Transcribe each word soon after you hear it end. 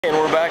And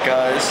we're back.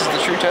 This is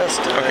the true test.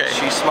 Okay.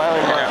 She's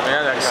smiling now.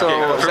 Yeah,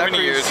 so for many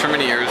years,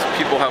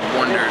 people have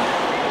wondered,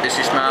 is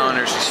she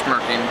smiling or is she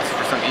smirking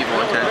for some evil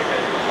intent?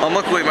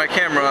 Luckily, my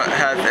camera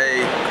has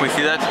a, can we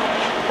see that?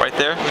 Right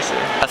there?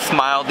 A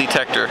smile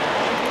detector.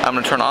 I'm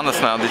going to turn on the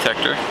smile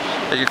detector.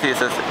 As you see,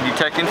 it says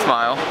detecting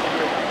smile.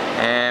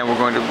 And we're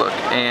going to look.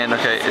 And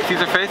okay, it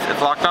sees her face, it's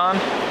locked on.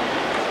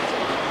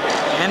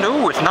 And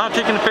oh, it's not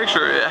taking a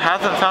picture. It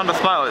hasn't found a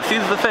smile. It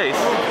sees the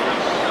face,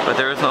 but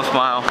there is no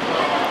smile.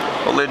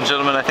 Well, ladies and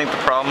gentlemen, I think the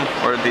problem,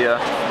 or the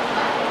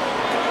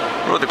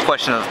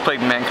question that's plagued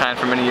mankind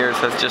for many years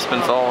has just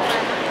been solved.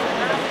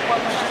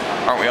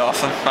 Aren't we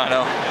awesome? I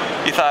know.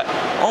 You thought,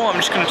 oh, I'm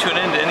just going to tune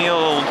in to any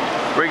old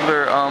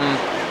regular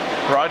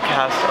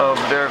broadcast of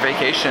their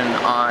vacation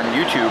on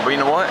YouTube. But you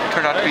know what? It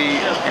turned out to be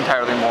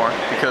entirely more,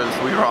 because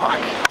we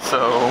rock.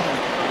 So,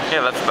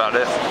 yeah, that's about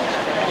it.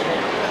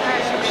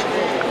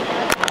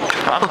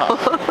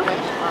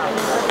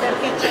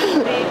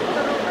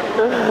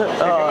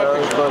 Oh, that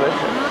was funny.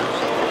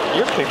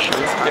 Your pictures.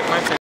 Get my picture.